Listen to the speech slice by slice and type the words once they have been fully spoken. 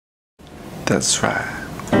That's right.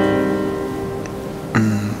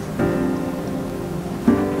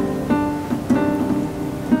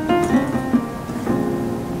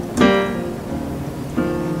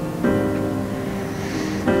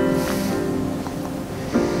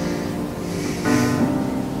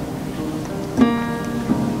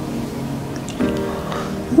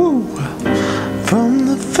 Woo. From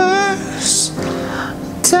the first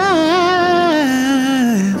time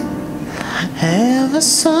I ever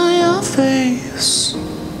saw your face,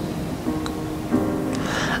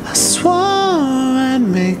 I swore I'd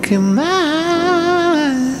make you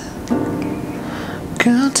mine,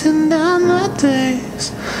 counting down the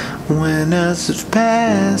days when us would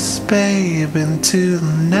pass, babe, into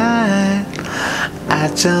the night. I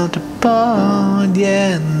jumped aboard,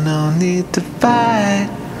 yeah, no need to fight.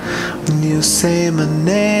 When you say my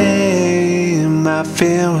name, I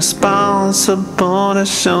feel responsible to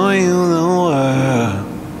show you the world.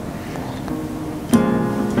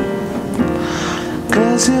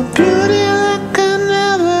 'Cause your beauty like I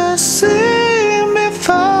never seen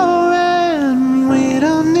before, and we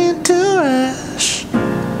don't need to rush.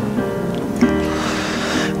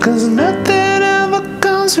 'Cause nothing ever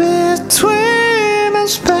comes between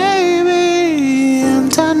us, baby,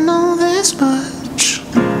 and I know this much.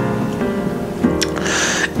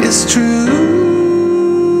 It's true,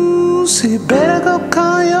 so you better go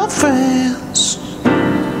call your friends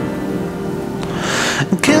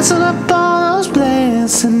and cancel up all those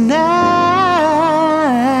plans tonight.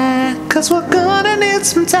 'Cause we're gonna need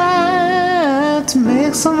some time to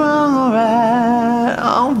make some wrong alright.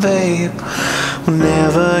 Oh babe,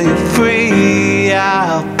 whenever you're free,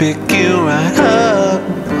 I'll pick you right up.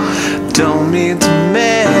 Don't mean to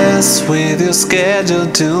mess with your schedule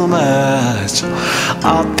too much.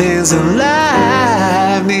 All things in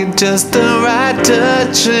life need just the right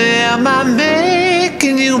touch. Am I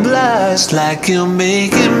making you blush like you're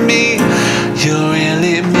making me? You're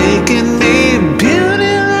really making me.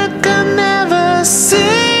 Beauty like I've never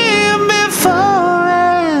seen before,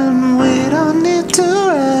 and we don't need to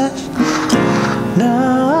rush. No,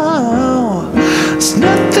 it's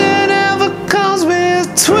nothing ever comes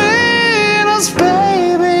between us,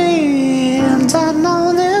 baby, and I know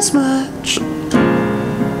this much.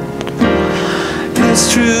 It's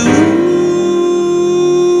true.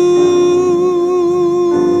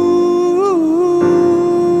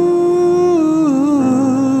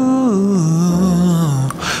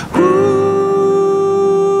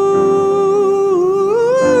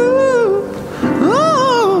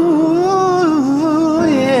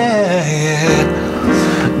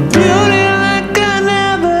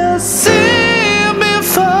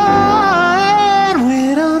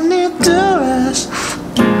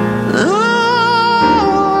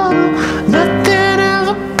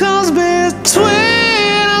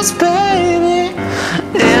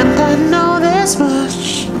 Much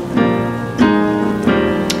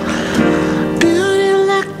beauty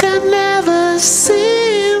like I've never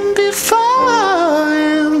seen before,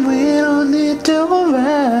 and we don't need to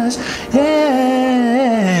rush,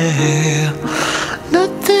 yeah.